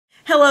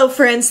Hello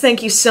friends,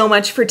 thank you so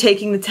much for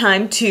taking the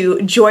time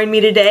to join me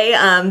today.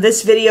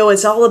 This video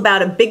is all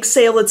about a big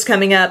sale that's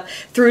coming up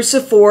through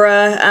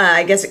Sephora.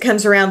 I guess it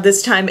comes around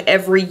this time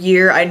every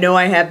year. I know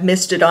I have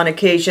missed it on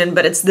occasion,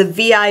 but it's the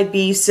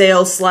VIB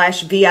sale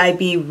slash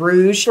VIB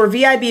Rouge. For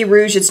VIB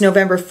Rouge, it's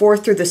November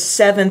 4th through the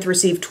 7th.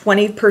 Receive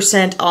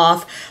 20%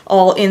 off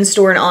all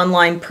in-store and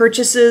online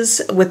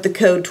purchases with the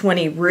code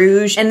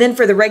 20Rouge. And then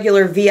for the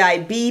regular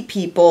VIB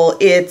people,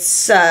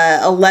 it's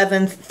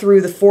 11th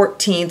through the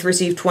 14th.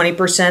 Receive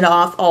 20%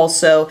 off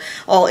also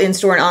all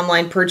in-store and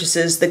online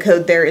purchases. The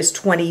code there is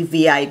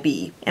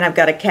 20VIB. And I've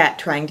got a cat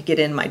trying to get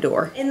in my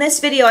door. In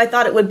this video, I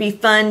thought it would be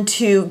fun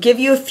to give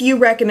you a few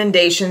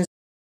recommendations.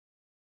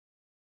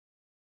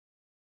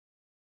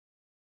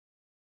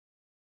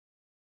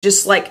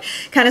 Just like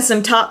kind of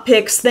some top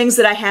picks, things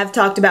that I have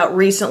talked about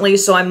recently,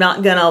 so I'm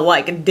not gonna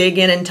like dig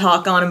in and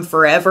talk on them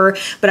forever,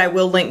 but I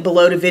will link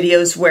below to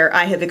videos where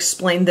I have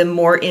explained them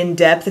more in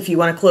depth if you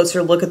want a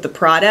closer look at the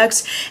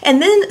products.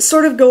 And then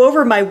sort of go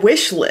over my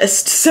wish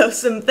list. So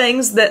some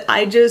things that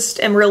I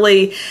just am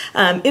really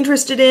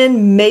interested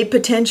in, may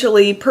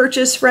potentially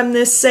purchase from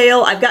this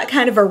sale. I've got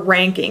kind of a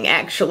ranking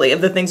actually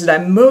of the things that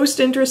I'm most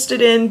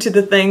interested in to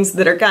the things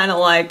that are kind of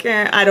like,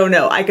 I don't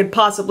know, I could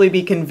possibly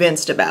be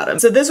convinced about them.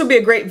 So this will be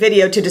a great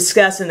video to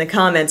discuss in the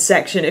comments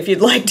section if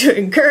you'd like to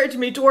encourage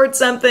me towards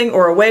something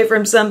or away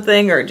from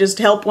something or just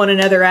help one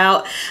another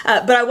out.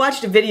 But I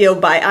watched a video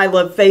by I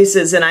Love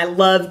Faces and I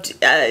loved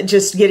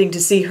just getting to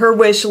see her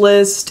wish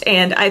list,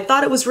 and I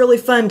thought it was really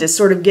fun to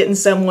sort of get in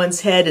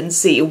someone's head and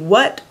see,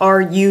 what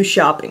are you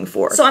shopping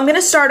for? So I'm going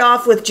to start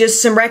off with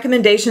just some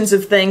recommendations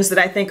of things that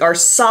I think are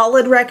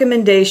solid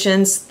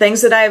recommendations,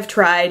 things that I have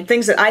tried,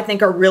 things that I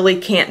think are really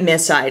can't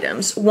miss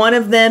items. One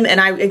of them, and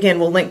I again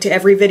will link to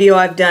every video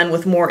I've done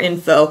with more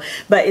info,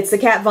 but it's the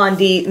Kat Von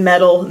D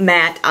Metal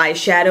Matte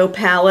Eyeshadow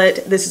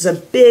Palette. This is a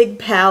big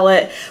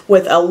palette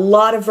with a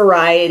lot of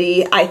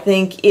variety. I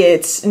think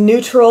it's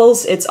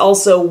neutrals, it's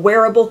also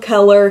wearable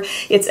color,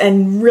 it's a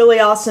really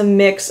awesome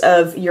mix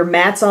of your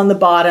mattes on the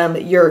bottom,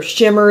 your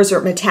shimmers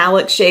or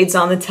metallic shades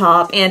on the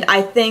top, and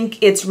I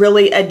think it's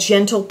really a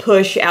gentle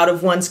push out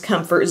of one's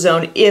comfort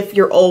zone if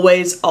you're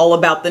always all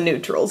about the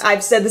neutrals.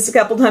 I've said this a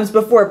couple times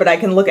before, but I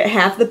can look at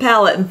half the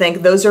palette and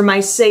think those are my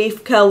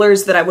safe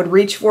colors that I would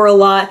reach for a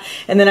lot.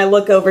 And then I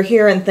look over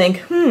here and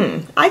think,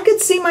 I could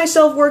see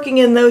myself working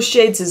in those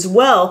shades as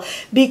well,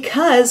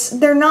 because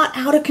they're not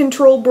out of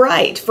control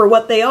bright for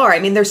what they are. I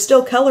mean, they're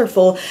still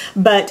colorful,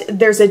 but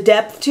there's a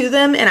depth to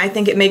them, and I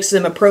think it makes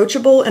them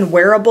approachable and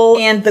wearable.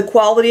 And the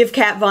quality of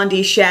Kat Von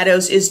D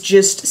shadows is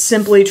just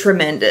simply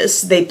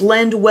tremendous. They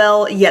blend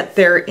well, yet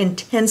they're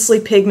intensely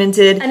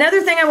pigmented.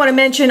 Another thing I want to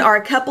mention are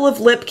a couple of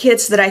lip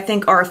kits that I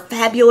think are a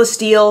fabulous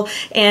deal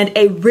and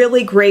a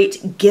really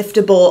great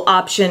giftable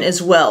option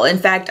as well. In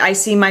fact, I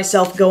see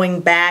myself going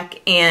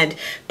back and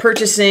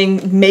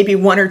purchasing maybe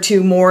one or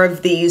two more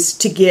of these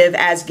to give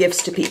as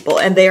gifts to people,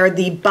 and they are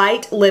the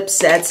Bite lip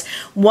sets.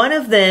 One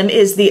of them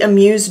is the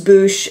Amuse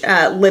Bouche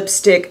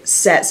lipstick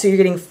set, so you're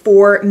getting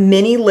 4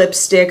 mini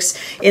lipsticks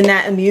in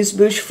that Amuse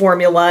Bouche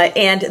formula.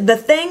 And the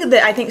thing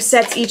that I think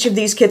sets each of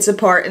these kits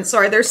apart, and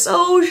sorry, they're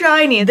so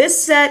shiny,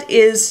 this set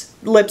is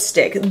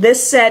lipstick.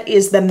 This set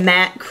is the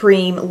matte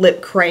cream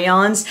lip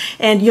crayons,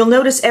 and you'll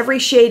notice every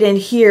shade in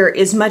here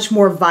is much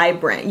more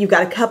vibrant. You've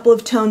got a couple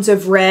of tones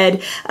of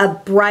red, a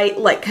bright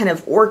like kind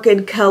of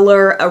orchid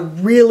color, a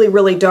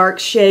really dark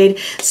shade.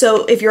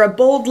 So if you're a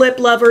bold lip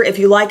lover, if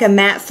you like a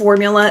matte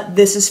formula,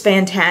 this is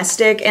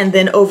fantastic. And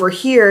then over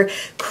here,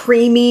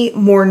 creamy,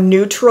 more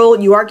neutral.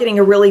 You are getting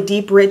a really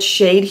deep, rich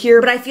shade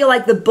here, but I feel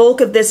like the bulk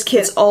of this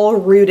kit's all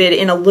rooted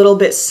in a little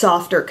bit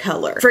softer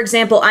color. For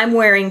example, I'm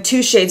wearing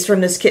 2 shades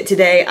from this kit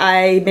today.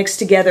 I mixed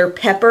together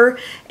Pepper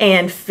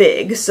and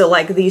Fig, so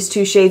like these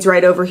 2 shades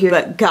right over here,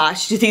 but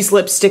gosh, do these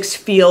lipsticks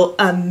feel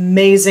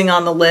amazing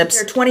on the lips.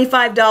 They're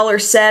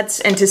 $25 sets,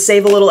 and to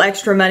save a little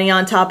extra money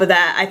on top of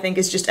that, I think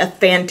is just a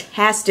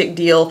fantastic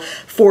deal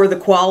for the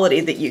quality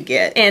that you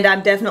get. And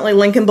I'm definitely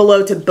linking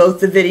below to both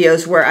the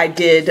videos where I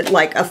did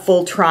like a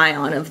full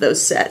try-on of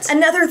those sets.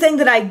 Another thing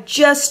that I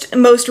just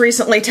most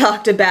recently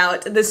talked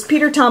about, this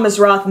Peter Thomas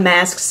Roth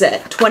mask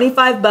set,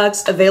 25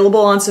 bucks, available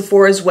on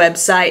Sephora's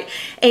website.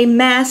 A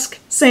mask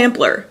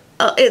sampler.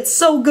 It's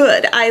so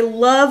good.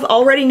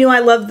 Already knew I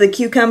loved the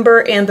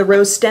cucumber and the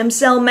rose stem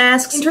cell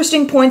masks.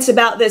 Interesting points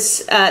about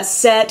this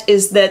set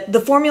is that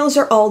the formulas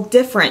are all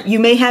different. You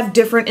may have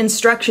different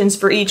instructions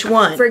for each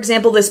one. For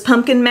example, this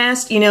pumpkin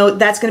mask, you know,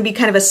 that's going to be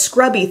kind of a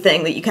scrubby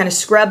thing that you kind of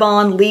scrub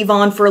on, leave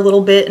on for a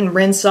little bit, and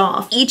rinse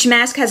off. Each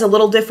mask has a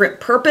little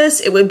different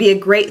purpose. It would be a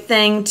great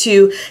thing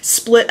to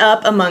split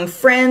up among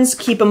friends,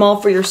 keep them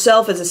all for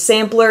yourself as a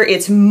sampler.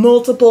 It's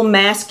multiple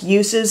mask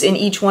uses in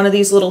each one of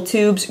these little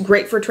tubes.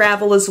 Great for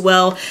travel as well.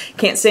 well.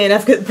 Can't say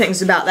enough good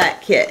things about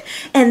that kit.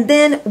 And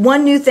then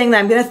one new thing that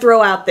I'm going to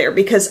throw out there,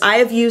 because I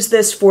have used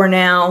this for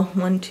now,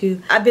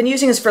 I've been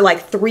using this for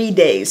like 3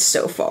 days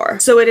so far.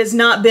 So it has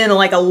not been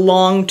like a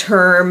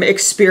long-term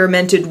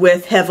experimented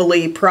with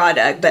heavily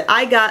product, but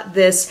I got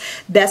this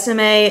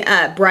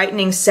Besame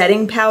Brightening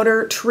Setting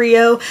Powder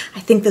Trio. I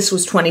think this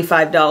was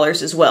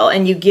 $25 as well.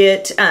 And you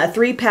get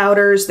 3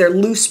 powders. They're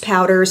loose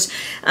powders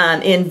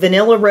in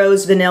vanilla,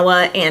 rose,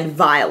 vanilla, and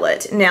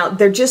violet. Now,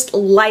 they're just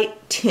light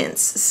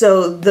tints.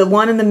 So the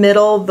one in the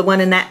middle, the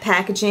one in that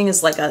packaging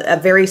is like a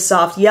very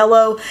soft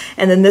yellow,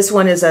 and then this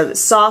one is a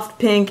soft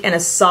pink and a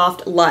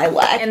soft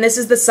lilac. And this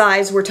is the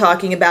size we're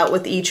talking about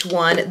with each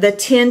one. The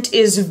tint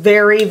is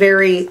very,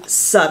 very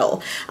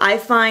subtle. I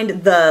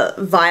find the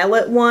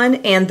violet one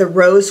and the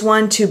rose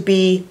one to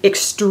be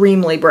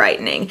extremely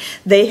brightening.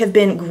 They have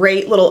been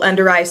great little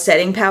under eye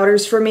setting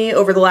powders for me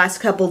over the last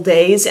couple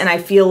days, and I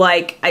feel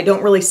like I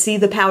don't really see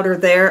the powder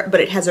there, but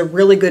it has a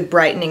really good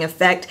brightening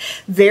effect.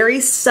 Very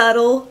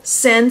subtle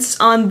sense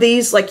on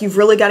these, like you've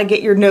really got to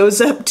get your nose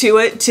up to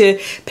it to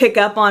pick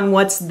up on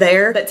what's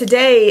there. But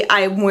today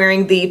I'm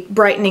wearing the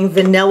Brightening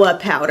Vanilla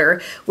Powder,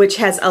 which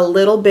has a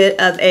little bit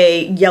of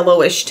a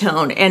yellowish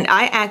tone, and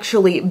I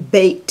actually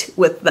baked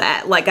with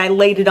that. Like I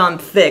laid it on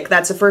thick.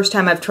 That's the first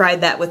time I've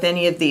tried that with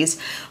any of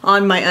these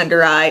on my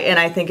under eye, and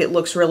I think it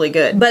looks really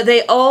good. But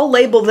they all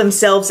label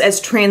themselves as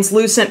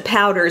translucent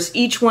powders.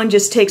 Each one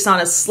just takes on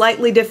a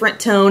slightly different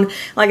tone.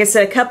 Like I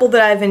said, a couple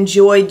that I've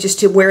enjoyed just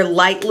to wear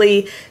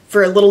lightly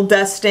for a little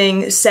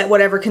dusting, set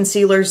whatever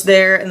concealer's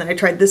there, and then I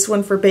tried this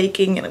one for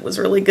baking and it was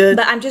really good.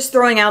 But I'm just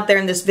throwing out there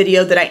in this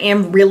video that I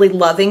am really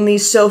loving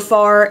these so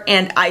far,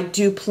 and I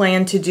do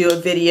plan to do a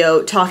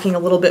video talking a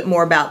little bit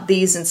more about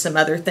these and some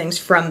other things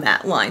from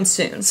that line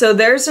soon. So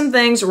there's some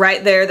things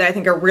right there that I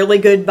think are really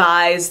good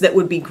buys that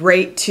would be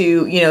great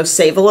to, you know,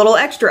 save a little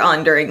extra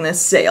on during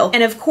this sale.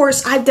 And of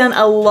course, I've done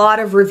a lot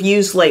of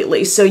reviews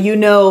lately, so you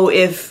know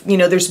if, you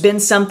know, there's been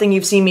something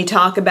you've seen me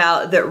talk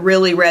about that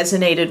really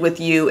resonated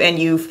with you and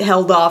you've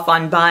held off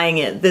on buying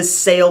it, this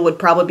sale would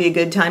probably be a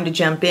good time to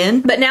jump in.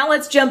 But now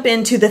let's jump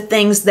into the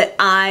things that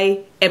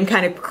I am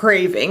kind of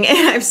craving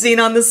and I've seen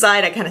on the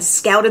site. I kind of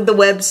scouted the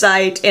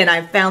website and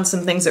I found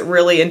some things that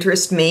really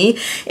interest me,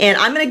 and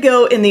I'm going to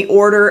go in the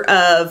order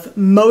of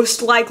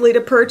most likely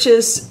to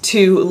purchase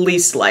to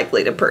least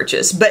likely to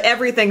purchase, but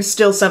everything's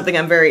still something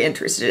I'm very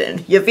interested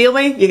in. You feel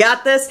me? You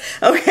got this?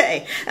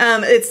 Okay.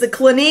 It's the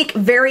Clinique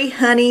Very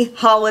Honey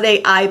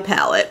Holiday Eye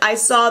Palette. I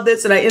saw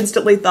this and I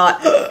instantly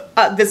thought,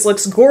 this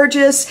looks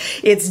gorgeous.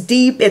 It's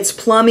deep, it's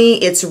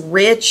plummy, it's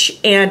rich,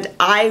 and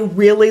I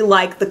really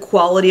like the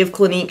quality of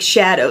Clinique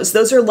shadows.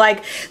 Those are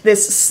like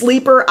this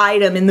sleeper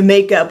item in the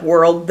makeup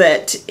world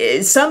that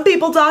some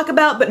people talk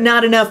about, but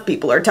not enough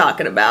people are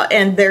talking about.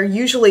 And they're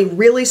usually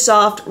really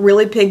soft,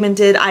 really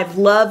pigmented. I've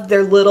loved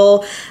their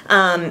little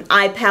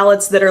eye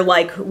palettes that are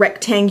like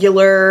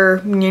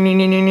rectangular.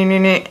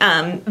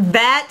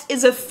 That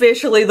is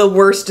officially the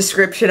worst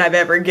description I've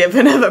ever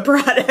given of a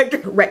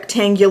product.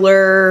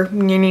 Rectangular.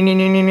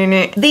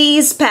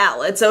 These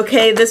palettes,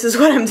 okay, this is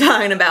what I'm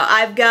talking about.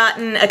 I've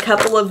gotten a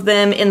couple of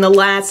them in the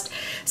last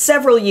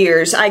several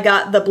years. I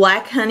got the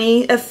Black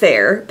Honey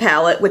Affair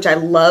palette, which I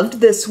loved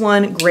this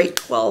one.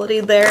 Great quality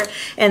there.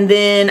 And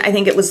then I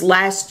think it was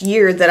last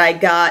year that I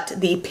got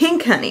the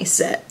Pink Honey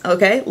set.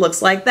 Okay,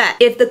 looks like that.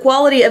 If the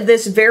quality of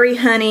this Very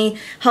Honey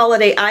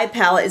Holiday Eye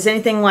Palette is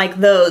anything like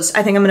those,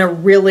 I think I'm going to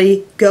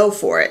really go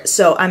for it.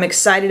 So I'm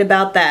excited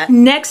about that.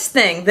 Next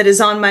thing that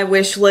is on my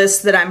wish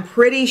list that I'm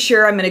pretty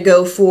sure I'm going to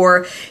go for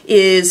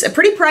is a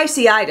pretty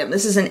pricey item.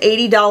 This is an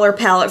 $80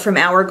 palette from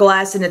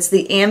Hourglass, and it's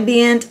the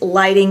Ambient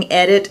Lighting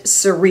Edit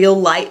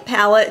Surreal Light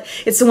palette.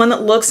 It's the one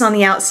that looks on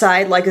the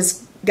outside like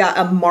it's got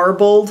a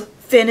marbled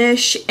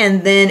finish,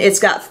 and then it's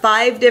got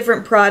 5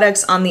 different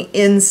products on the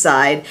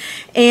inside,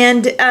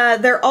 and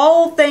they're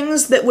all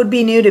things that would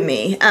be new to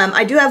me.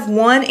 I do have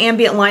one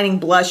ambient lighting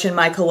blush in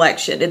my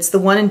collection. It's the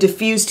one in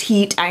Diffused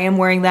Heat. I am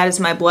wearing that as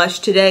my blush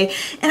today,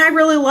 and I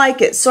really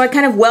like it, so I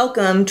kind of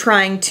welcome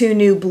trying 2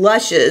 new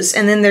blushes.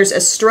 And then there's a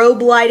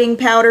strobe lighting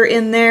powder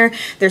in there.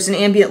 There's an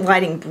ambient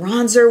lighting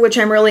bronzer, which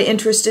I'm really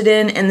interested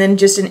in, and then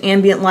just an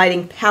ambient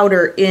lighting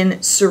powder in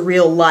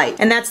Surreal Light,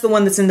 and that's the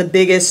one that's in the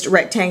biggest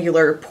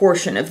rectangular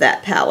portion of that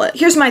palette.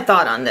 Here's my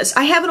thought on this.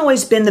 I haven't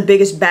always been the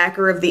biggest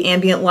backer of the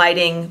ambient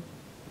lighting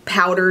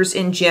powders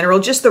in general,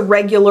 just the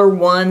regular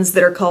ones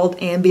that are called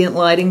ambient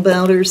lighting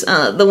powders.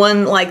 The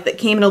one like that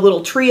came in a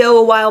little trio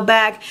a while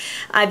back.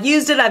 I've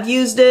used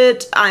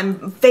it.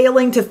 I'm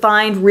failing to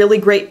find really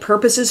great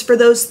purposes for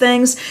those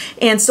things,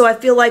 and so I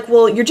feel like,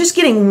 well, you're just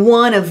getting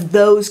one of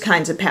those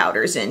kinds of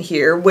powders in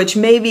here, which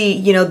maybe,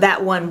 you know,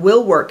 that one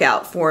will work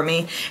out for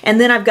me. And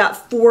then I've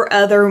got 4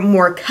 other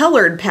more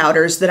colored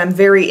powders that I'm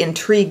very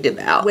intrigued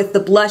about, with the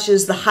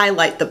blushes, the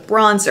highlight, the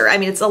bronzer. I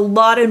mean, it's a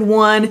lot in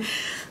one.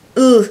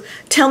 Ugh,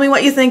 tell me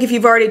what you think if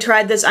you've already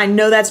tried this. I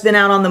know that's been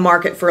out on the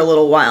market for a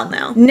little while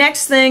now.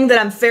 Next thing that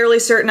I'm fairly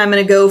certain I'm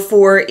going to go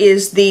for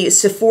is the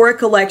Sephora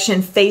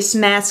Collection face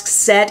mask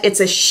set. It's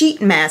a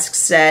sheet mask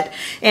set,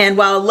 and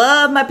while I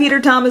love my Peter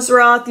Thomas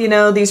Roth, you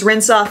know, these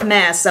rinse off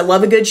masks, I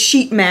love a good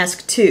sheet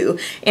mask too.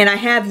 And I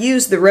have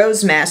used the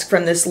rose mask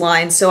from this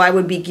line, so I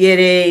would be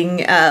getting,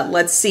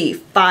 let's see,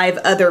 5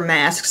 other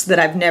masks that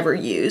I've never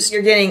used.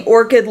 You're getting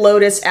orchid,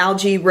 lotus,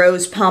 algae,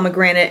 rose,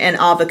 pomegranate, and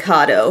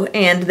avocado,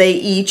 and they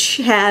each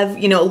have,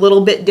 you know, a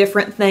little bit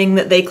different thing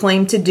that they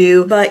claim to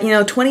do, but you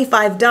know,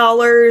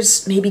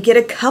 $25, maybe get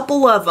a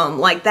couple of them.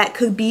 Like, that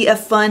could be a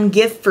fun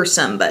gift for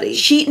somebody.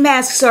 Sheet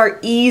masks are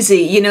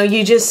easy, you know,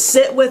 you just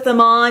sit with them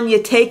on,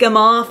 you take them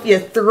off, you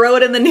throw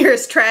it in the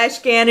nearest trash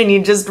can, and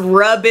you just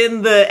rub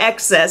in the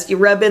excess. You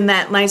rub in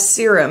that nice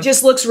serum.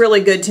 Just looks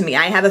really good to me.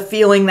 I have a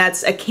feeling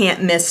that's a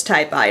can't miss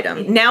type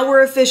item. Now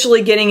we're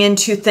officially getting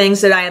into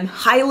things that I am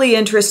highly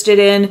interested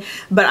in,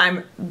 but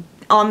I'm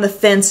on the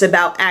fence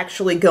about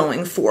actually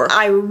going for.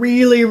 I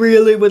really,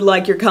 really would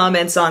like your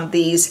comments on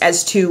these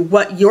as to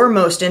what you're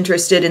most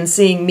interested in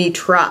seeing me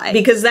try,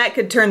 because that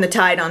could turn the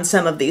tide on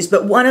some of these.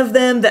 But one of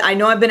them that I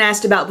know I've been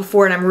asked about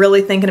before and I'm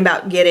really thinking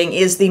about getting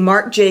is the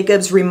Marc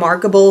Jacobs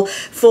Remarkable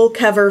Full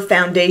Cover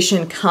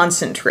Foundation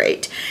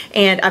Concentrate.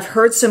 And I've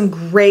heard some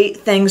great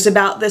things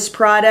about this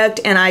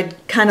product, and I'd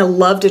kind of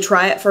love to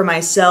try it for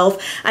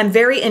myself. I'm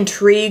very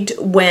intrigued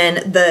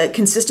when the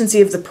consistency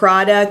of the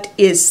product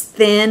is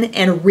thin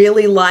and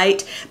really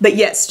light, but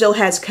yet still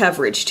has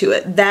coverage to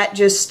it. That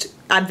just,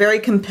 I'm very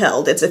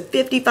compelled. It's a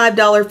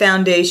 $55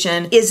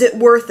 foundation. Is it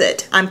worth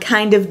it? I'm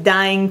kind of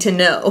dying to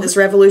know. This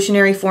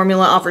revolutionary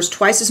formula offers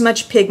twice as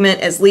much pigment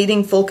as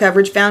leading full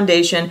coverage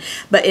foundation,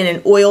 but in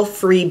an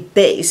oil-free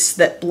base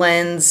that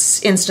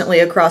blends instantly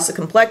across the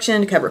complexion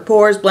to cover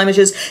pores,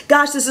 blemishes.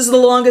 Gosh, this is the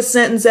longest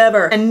sentence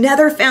ever.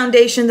 Another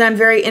foundation that I'm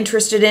very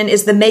interested in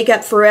is the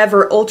Makeup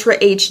Forever Ultra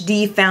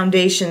HD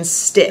Foundation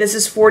Stick. This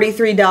is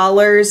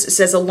 $43. It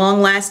says a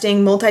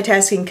long-lasting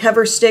multitasking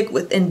cover stick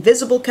with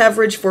invisible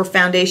coverage for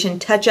foundation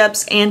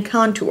touch-ups and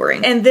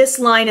contouring. And this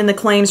line in the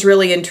claims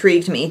really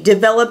intrigued me.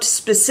 Developed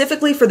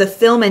specifically for the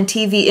film and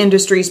TV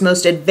industry's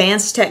most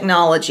advanced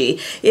technology,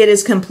 it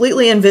is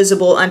completely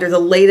invisible under the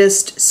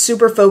latest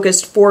super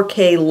focused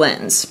 4K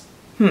lens.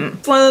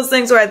 It's one of those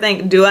things where I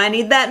think, do I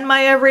need that in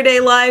my everyday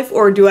life,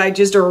 or do I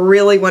just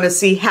really want to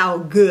see how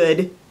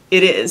good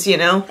it is, you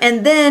know?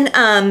 And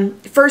then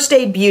First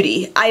Aid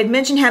Beauty. I had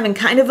mentioned having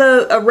kind of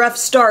a rough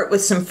start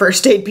with some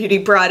First Aid Beauty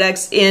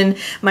products in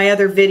my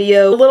other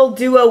video. The little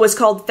duo was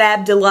called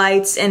Fab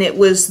Delights, and it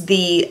was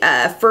the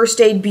First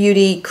Aid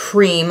Beauty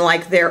cream,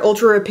 like their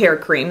Ultra Repair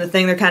cream, the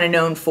thing they're kind of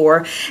known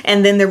for.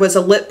 And then there was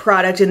a lip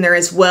product in there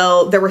as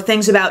well. There were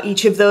things about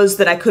each of those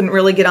that I couldn't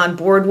really get on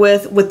board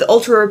with. With the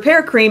Ultra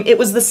Repair cream, it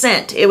was the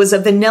scent. It was a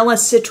vanilla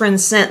citron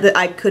scent that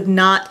I could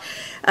not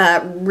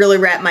really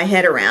wrap my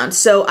head around.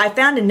 So I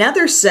found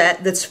another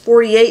set that's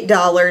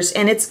 $48,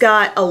 and it's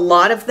got a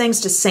lot of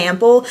things to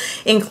sample,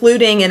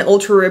 including an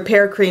Ultra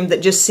Repair cream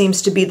that just seems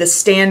to be the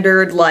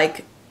standard,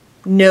 like,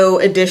 no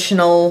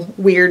additional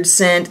weird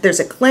scent. There's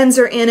a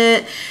cleanser in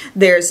it.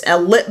 There's a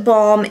lip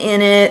balm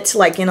in it,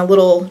 like in a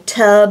little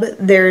tub.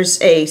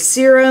 There's a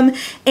serum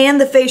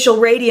and the facial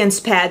radiance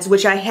pads,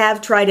 which I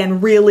have tried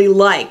and really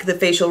like the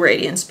facial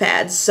radiance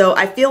pads. So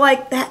I feel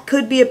like that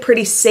could be a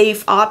pretty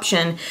safe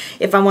option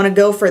if I want to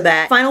go for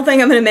that. Final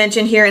thing I'm going to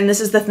mention here, and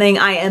this is the thing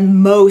I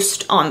am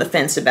most on the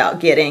fence about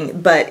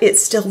getting, but it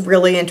still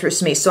really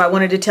interests me. So I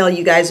wanted to tell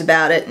you guys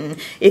about it, and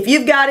if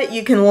you've got it,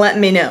 you can let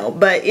me know.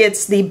 But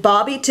it's the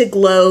Bobby to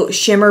Glow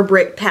Shimmer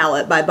Brick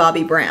Palette by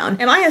Bobbi Brown.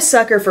 Am I a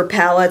sucker for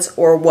palettes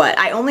or what?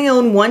 I only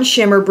own one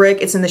shimmer brick.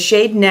 It's in the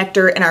shade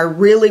Nectar, and I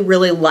really,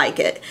 really like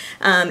it.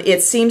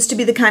 It seems to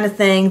be the kind of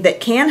thing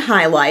that can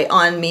highlight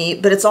on me,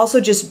 but it's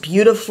also just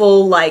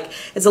beautiful, like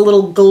it's a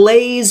little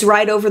glaze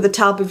right over the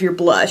top of your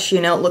blush.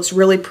 You know, it looks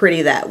really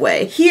pretty that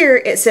way. Here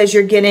it says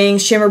you're getting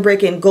shimmer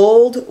brick in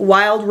gold,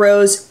 wild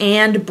rose,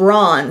 and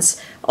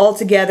bronze all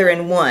together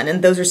in one,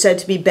 and those are said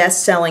to be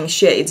best-selling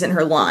shades in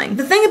her line.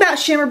 The thing about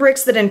shimmer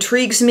bricks that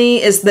intrigues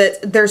me is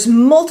that there's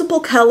multiple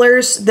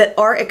colors that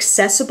are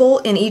accessible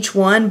in each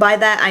one. By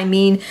that I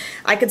mean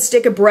I could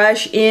stick a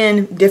brush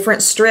in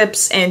different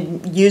strips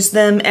and use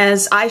them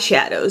as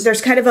eyeshadows.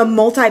 There's kind of a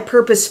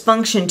multi-purpose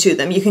function to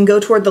them. You can go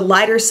toward the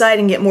lighter side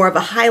and get more of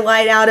a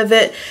highlight out of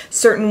it.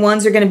 Certain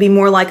ones are going to be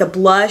more like a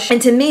blush.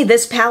 And to me,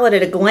 this palette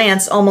at a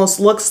glance almost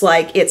looks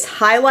like it's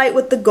highlight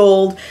with the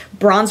gold,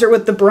 bronzer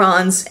with the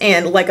bronze,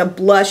 and like a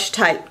blush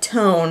type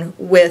tone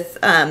with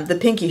the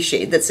pinky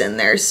shade that's in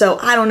there. So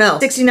I don't know.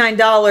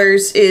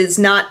 $69 is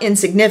not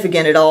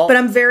insignificant at all, but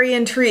I'm very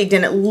intrigued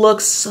and it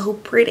looks so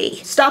pretty.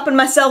 Stopping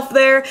myself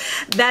there.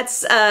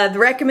 That's the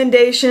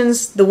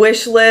recommendations, the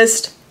wish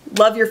list.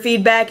 Love your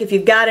feedback if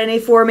you've got any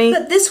for me.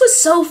 But this was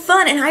so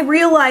fun, and I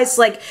realized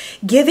like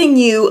giving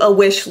you a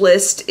wish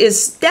list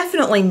is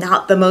definitely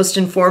not the most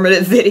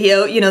informative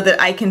video, you know,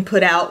 that I can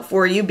put out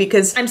for you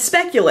because I'm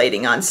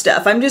speculating on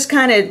stuff. I'm just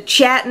kind of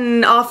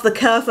chatting off the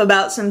cuff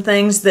about some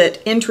things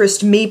that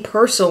interest me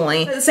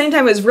personally. At the same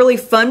time, it was really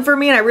fun for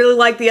me, and I really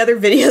liked the other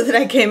video that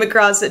I came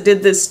across that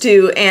did this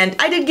too, and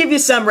I did give you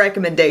some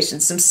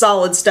recommendations, some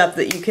solid stuff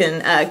that you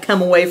can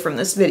come away from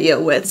this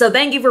video with. So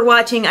thank you for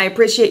watching. I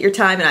appreciate your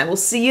time, and I will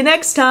see you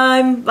next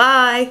time.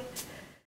 Bye!